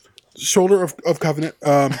 Shoulder of Covenant.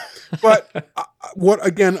 But what,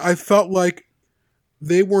 again, I felt like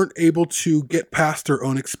they weren't able to get past their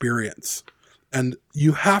own experience. And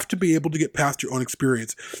you have to be able to get past your own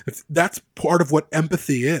experience. That's part of what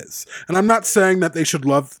empathy is. And I'm not saying that they should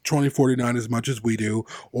love 2049 as much as we do,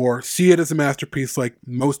 or see it as a masterpiece like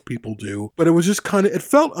most people do. But it was just it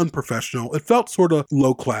felt unprofessional. It felt sort of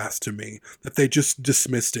low class to me, that they just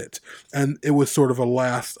dismissed it. And it was sort of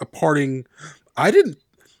a parting. I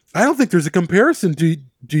don't think there's a comparison. Do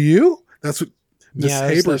you? That's what Ms.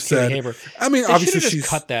 Haber said. Haber. I mean, they obviously she's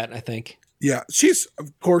cut that, I think. Yeah, she's,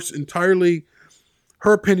 of course, entirely...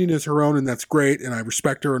 Her opinion is her own, and that's great, and I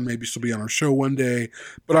respect her, and maybe she'll be on our show one day.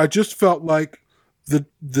 But I just felt like the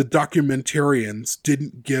documentarians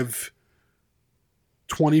didn't give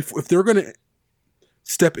if they're going to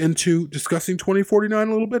step into discussing 2049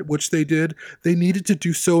 a little bit, which they did, they needed to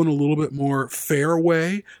do so in a little bit more fair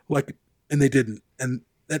way, and they didn't. And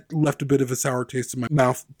that left a bit of a sour taste in my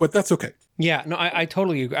mouth, but that's okay. Yeah, no, I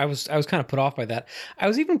totally agree. I was kind of put off by that. I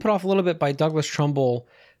was even put off a little bit by Douglas Trumbull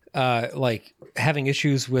having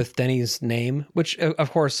issues with Denny's name, which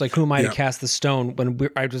of course, who am I to cast the stone when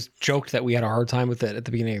I just joked that we had a hard time with it at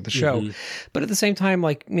the beginning of the show. Mm-hmm. But at the same time,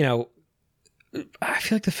 I feel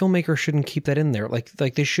like the filmmaker shouldn't keep that in there. Like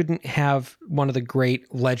they shouldn't have one of the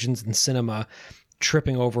great legends in cinema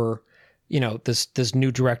tripping over, this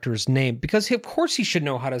new director's name, because of course he should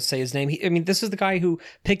know how to say his name. This is the guy who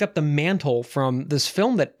picked up the mantle from this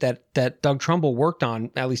film that Doug Trumbull worked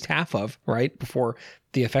on at least half of, right, before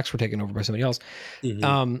the effects were taken over by somebody else.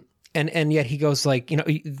 Mm-hmm. And yet he goes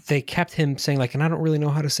they kept him saying and I don't really know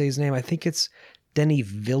how to say his name. I think it's Denis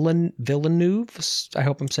Villeneuve. I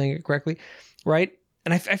hope I'm saying it correctly, right?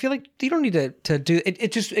 And I feel like you don't need to do it.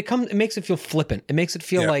 It makes it feel flippant. It makes it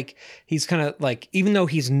feel like he's kind of even though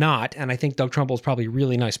he's not, and I think Doug Trumbull is probably a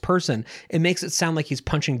really nice person, it makes it sound like he's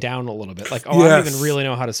punching down a little bit. I don't even really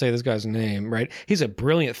know how to say this guy's name, right? He's a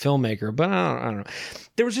brilliant filmmaker, but I don't know.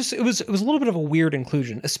 There was it was a little bit of a weird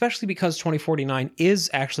inclusion, especially because 2049 is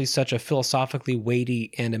actually such a philosophically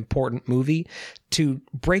weighty and important movie. To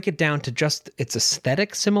break it down to just its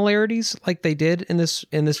aesthetic similarities, like they did in this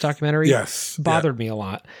documentary, bothered me a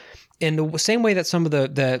lot. In the same way that some of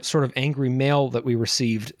the sort of angry mail that we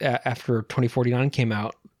received after 2049 came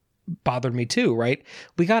out bothered me too, right?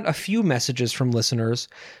 We got a few messages from listeners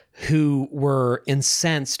who were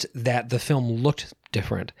incensed that the film looked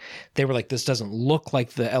different. They were like, this doesn't look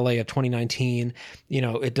like the LA of 2019.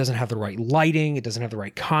 It doesn't have the right lighting. It doesn't have the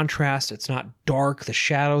right contrast. It's not dark. The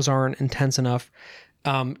shadows aren't intense enough.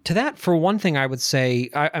 To that, for one thing, I would say,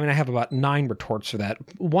 I have about 9 retorts for that.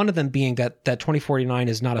 One of them being that 2049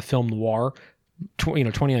 is not a film noir.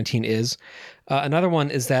 2019 is. Another one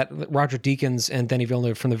is that Roger Deakins and Denis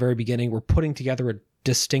Villeneuve from the very beginning were putting together a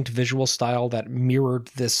distinct visual style that mirrored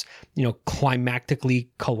this, climactically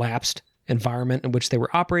collapsed environment in which they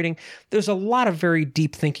were operating. There's a lot of very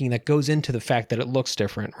deep thinking that goes into the fact that it looks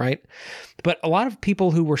different, right? But a lot of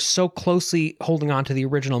people who were so closely holding on to the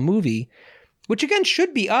original movie, which again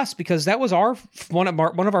should be us, because that was one of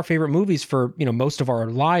our favorite movies for most of our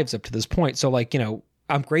lives up to this point. So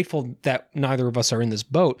I'm grateful that neither of us are in this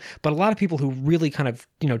boat, but a lot of people who really kind of,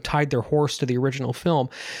 tied their horse to the original film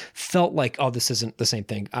felt like, oh, this isn't the same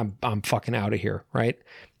thing. I'm fucking out of here, right?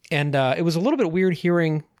 And it was a little bit weird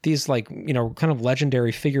hearing these kind of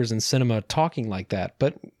legendary figures in cinema talking like that,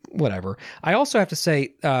 but whatever. I also have to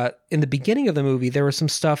say, in the beginning of the movie, there was some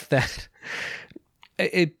stuff that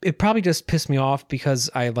it probably just pissed me off because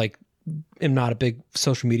I am not a big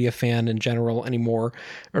social media fan in general anymore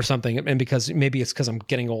or something. And because maybe it's because I'm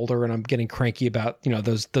getting older and I'm getting cranky about,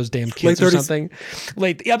 those damn kids or something.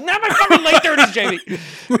 I'm not my fucking late 30s,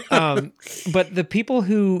 Jamie. But the people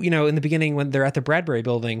who, in the beginning when they're at the Bradbury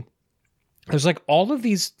building there's like all of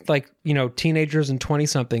these like, you know, teenagers and 20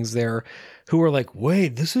 somethings there who are like,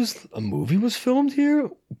 wait, this is a movie was filmed here?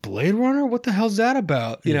 Blade Runner? What the hell's that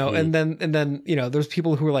about? You know, and then, you know, there's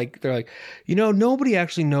people who are like, they're like, you know, nobody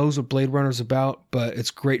actually knows what Blade Runner's about, but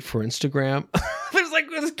it's great for Instagram. There's like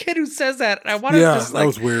this kid who says that. And I want to just like, that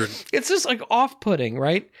was weird. It's just like off-putting,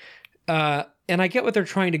 right? And I get what they're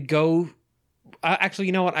trying to go. Actually,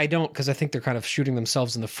 you know what? I don't, because I think they're kind of shooting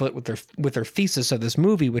themselves in the foot with their thesis of this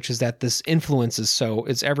movie, which is that this influence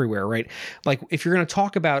it's everywhere, right? Like, if you're going to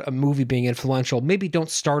talk about a movie being influential, maybe don't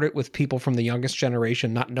start it with people from the youngest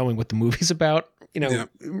generation not knowing what the movie's about, you know,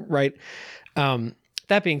 right?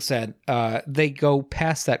 That being said, they go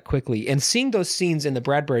past that quickly, and seeing those scenes in the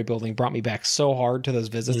Bradbury Building brought me back so hard to those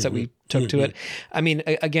visits that we took to it. I mean,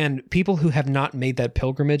 again, people who have not made that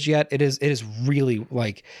pilgrimage yet, it is really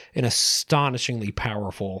like an astonishingly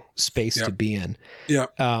powerful space to be in. Yeah.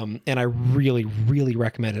 And I really, really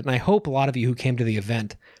recommend it. And I hope a lot of you who came to the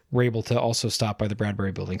event were able to also stop by the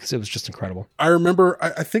Bradbury Building, because it was just incredible. I remember,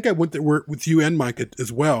 I think I went there with you and Mike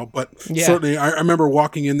as well, but certainly I remember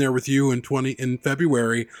walking in there with you in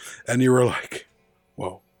February, and you were like,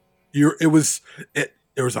 whoa. There was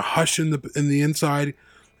a hush in the inside,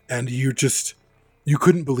 and you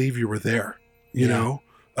couldn't believe you were there, you know?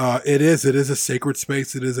 It is a sacred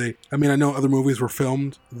space. I mean, I know other movies were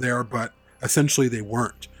filmed there, but essentially they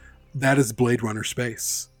weren't. That is Blade Runner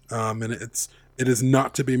space. And it is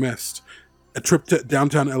not to be missed. A trip to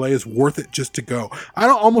downtown LA is worth it just to go. I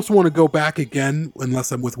don't almost want to go back again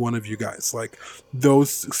unless I'm with one of you guys. Like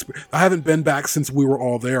I haven't been back since we were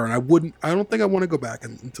all there, and I don't think I want to go back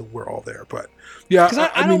until we're all there. But yeah, because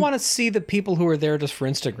I don't want to see the people who are there just for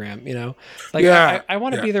Instagram, you know, like I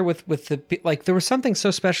want to be there with the, like, there was something so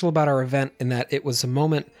special about our event in that it was a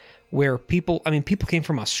moment where people came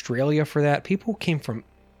from Australia for that. People came from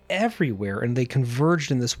everywhere, and they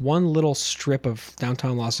converged in this one little strip of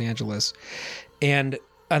downtown Los Angeles, and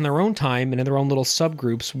on their own time and in their own little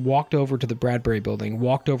subgroups walked over to the Bradbury Building,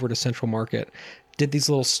 walked over to Central Market, did these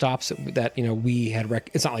little stops that you know, we had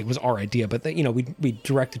it's not like it was our idea, but that, you know, we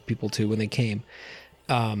directed people to when they came,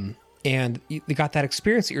 and they got that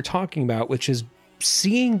experience that you're talking about, which is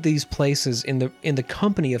seeing these places in the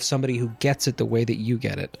company of somebody who gets it the way that you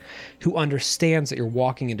get it, who understands that you're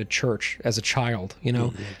walking into church as a child, you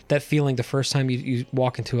know, that feeling the first time you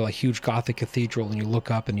walk into a huge Gothic cathedral and you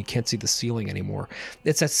look up and you can't see the ceiling anymore.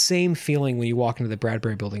 It's that same feeling when you walk into the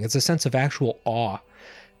Bradbury Building. It's a sense of actual awe.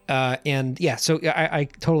 And yeah, so I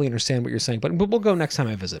totally understand what you're saying, but we'll go next time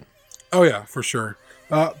I visit. Oh yeah, for sure.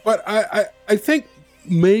 But I think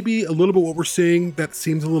maybe a little bit what we're seeing that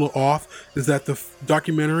seems a little off is that the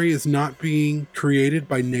documentary is not being created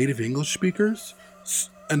by native English speakers.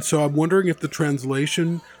 And so I'm wondering if the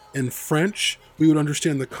translation in French, we would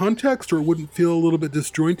understand the context, or it wouldn't feel a little bit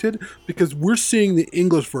disjointed, because we're seeing the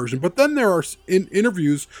English version. But then there are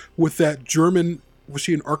interviews with that German, was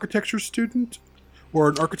she an architecture student or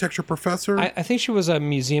an architecture professor? I think she was a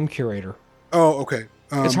museum curator. Oh, okay.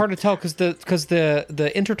 It's hard to tell because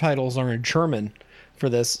the intertitles are in German for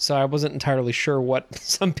this, so I wasn't entirely sure what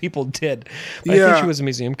some people did. But I think she was a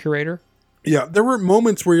museum curator. Yeah, there were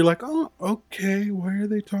moments where you're like, oh, okay, why are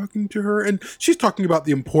they talking to her? And she's talking about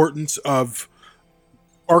the importance of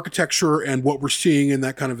architecture and what we're seeing and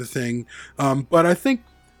that kind of a thing. But I think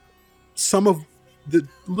some of the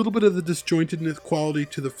little bit of the disjointedness quality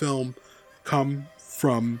to the film come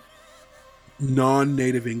from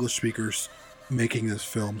non-native English speakers making this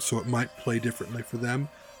film, so it might play differently for them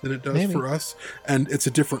than it does for us. And it's a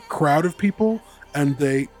different crowd of people, and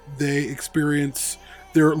they experience,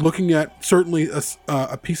 they're looking at certainly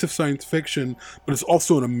a piece of science fiction, but it's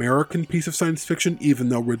also an American piece of science fiction, even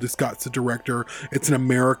though Ridley Scott's the director. It's an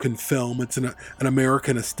American film, it's an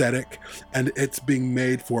American aesthetic, and it's being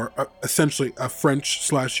made for essentially a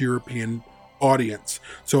French/European audience.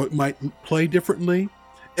 So it might play differently.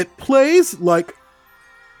 It plays like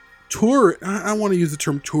I don't want to use the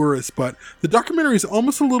term tourist, but the documentary is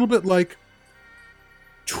almost a little bit like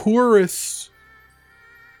tourists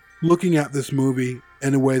looking at this movie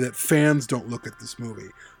in a way that fans don't look at this movie.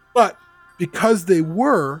 But because they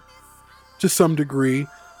were, to some degree,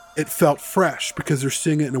 it felt fresh because they're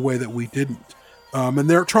seeing it in a way that we didn't. And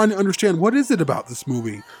they're trying to understand, what is it about this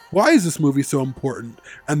movie? Why is this movie so important?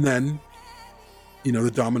 And then, you know,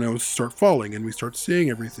 the dominoes start falling and we start seeing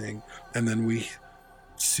everything. And then we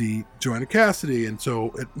see Joanna Cassidy, and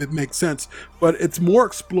so it makes sense. But it's more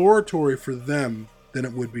exploratory for them than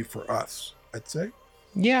it would be for us, I'd say.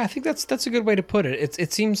 Yeah, I think that's a good way to put it.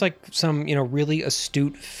 It seems like some, you know, really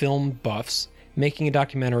astute film buffs making a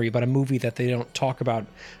documentary about a movie that they don't talk about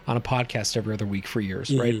on a podcast every other week for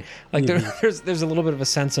years, right? Like there's a little bit of a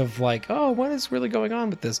sense of like, oh, what is really going on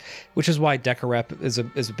with this? Which is why Deca-Rep is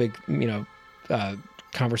a big,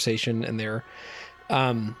 conversation in there.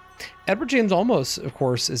 Edward James Olmos, of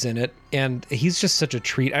course, is in it, and he's just such a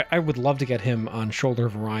treat. I would love to get him on Shoulder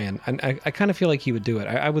of Orion, and I kind of feel like he would do it.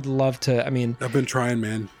 I would love to. I mean, I've been trying,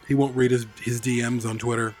 man. He won't read his DMs on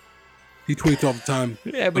Twitter. He tweets all the time.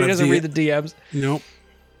 Yeah, but he doesn't read the DMs. Nope.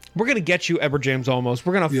 We're going to get you, Edward James Olmos.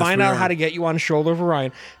 We're going to find out how to get you on Shoulder of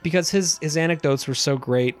Orion, because his anecdotes were so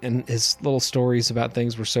great, and his little stories about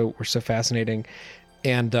things were so fascinating.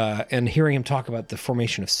 And hearing him talk about the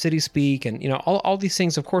formation of City Speak and, all these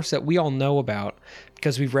things, of course, that we all know about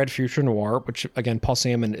because we've read Future Noir, which, again, Paul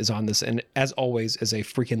Salmon is on this, and as always is a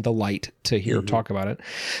freaking delight to hear talk about it.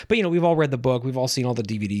 But, we've all read the book. We've all seen all the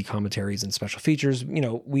DVD commentaries and special features.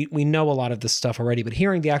 We know a lot of this stuff already, but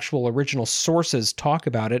hearing the actual original sources talk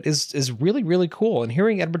about it is really, really cool. And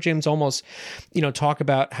hearing Edward James Olmos, talk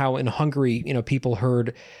about how in Hungary, people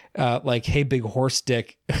heard like, hey, big horse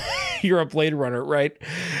dick, you're a Blade Runner, right?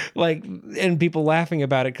 Like, and people laughing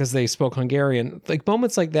about it because they spoke Hungarian. Like,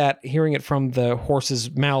 moments like that, hearing it from the horse's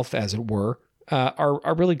mouth, as it were,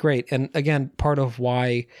 are really great. And again, part of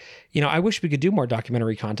why, I wish we could do more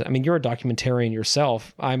documentary content. I mean, you're a documentarian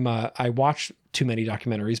yourself. I watch too many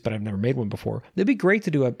documentaries, but I've never made one before. It'd be great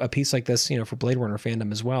to do a piece like this, for Blade Runner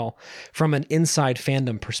fandom as well, from an inside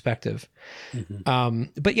fandom perspective.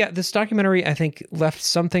 But yeah, this documentary, I think, left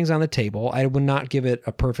some things on the table. I would not give it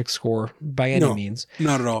a perfect score by any means.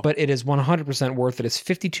 Not at all. But it is 100% worth it. It's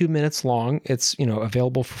 52 minutes long. It's,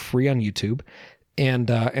 available for free on YouTube. And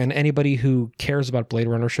anybody who cares about Blade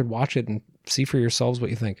Runner should watch it and see for yourselves what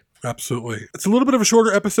you think. Absolutely. It's a little bit of a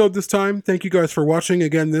shorter episode this time. Thank you guys for watching.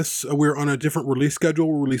 Again, we're on a different release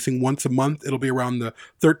schedule. We're releasing once a month. It'll be around the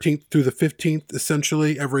 13th through the 15th,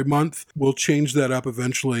 essentially, every month. We'll change that up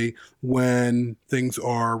eventually when things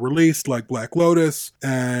are released, like Black Lotus,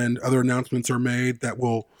 and other announcements are made that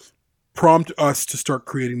will prompt us to start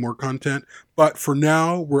creating more content. But for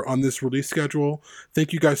now, we're on this release schedule.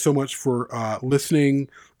 Thank you guys so much for listening.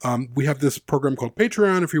 We have this program called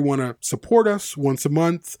Patreon. If you want to support us once a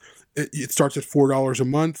month, it starts at $4 a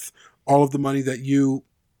month. All of the money that you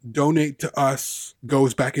donate to us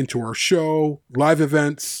goes back into our show, live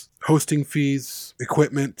events, hosting fees,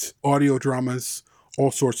 equipment, audio dramas,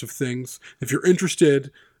 all sorts of things. If you're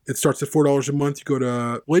interested, it starts at $4 a month. You go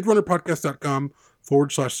to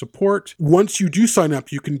BladeRunnerPodcast.com/support. Once you do sign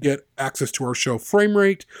up, you can get access to our show Frame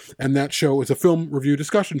Rate, and that show is a film review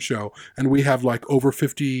discussion show. And we have like over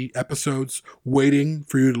 50 episodes waiting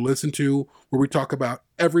for you to listen to, where we talk about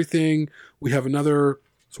everything. We have another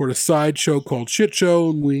sort of side show called Shit Show,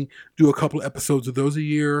 and we do a couple episodes of those a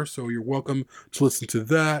year, so you're welcome to listen to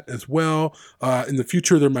that as well. In the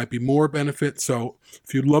future, there might be more benefits, so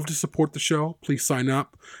if you'd love to support the show, please sign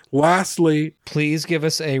up. Lastly, please give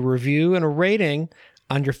us a review and a rating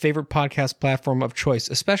on your favorite podcast platform of choice,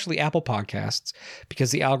 especially Apple Podcasts,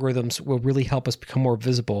 because the algorithms will really help us become more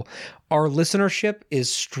visible. Our listenership is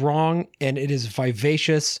strong, and it is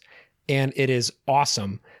vivacious, and it is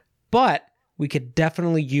awesome, but we could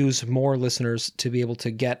definitely use more listeners to be able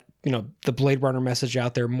to get, the Blade Runner message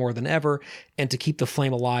out there more than ever, and to keep the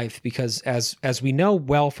flame alive, because as we know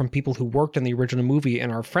well from people who worked in the original movie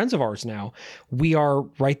and are friends of ours now, we are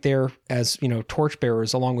right there as,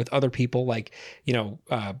 torchbearers along with other people like,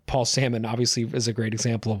 Paul Salmon obviously is a great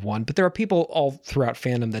example of one, but there are people all throughout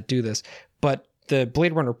fandom that do this. But the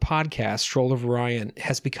Blade Runner podcast, Shoulder of Orion,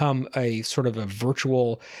 has become a sort of a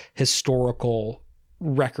virtual historical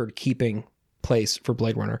record-keeping place for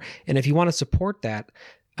Blade Runner. And if you want to support that,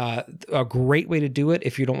 a great way to do it,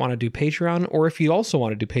 if you don't want to do Patreon, or if you also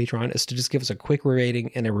want to do Patreon, is to just give us a quick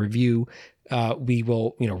rating and a review. We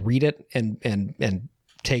will, read it and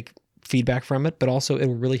take feedback from it, but also it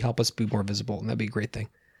will really help us be more visible, and that'd be a great thing.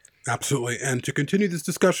 Absolutely. And to continue this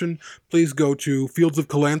discussion, please go to Fields of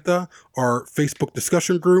Calantha, our Facebook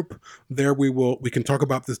discussion group. There we can talk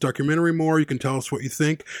about this documentary more. You can tell us what you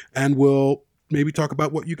think, and we'll maybe talk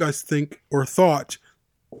about what you guys think or thought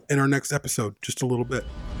in our next episode, just a little bit.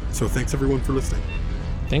 So thanks everyone for listening.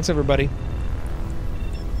 Thanks everybody.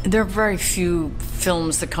 There are very few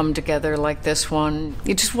films that come together like this one.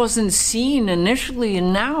 It just wasn't seen initially,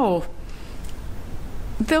 and now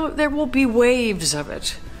there will be waves of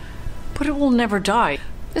it, but it will never die.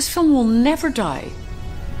 This film will never die.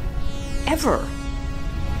 Ever.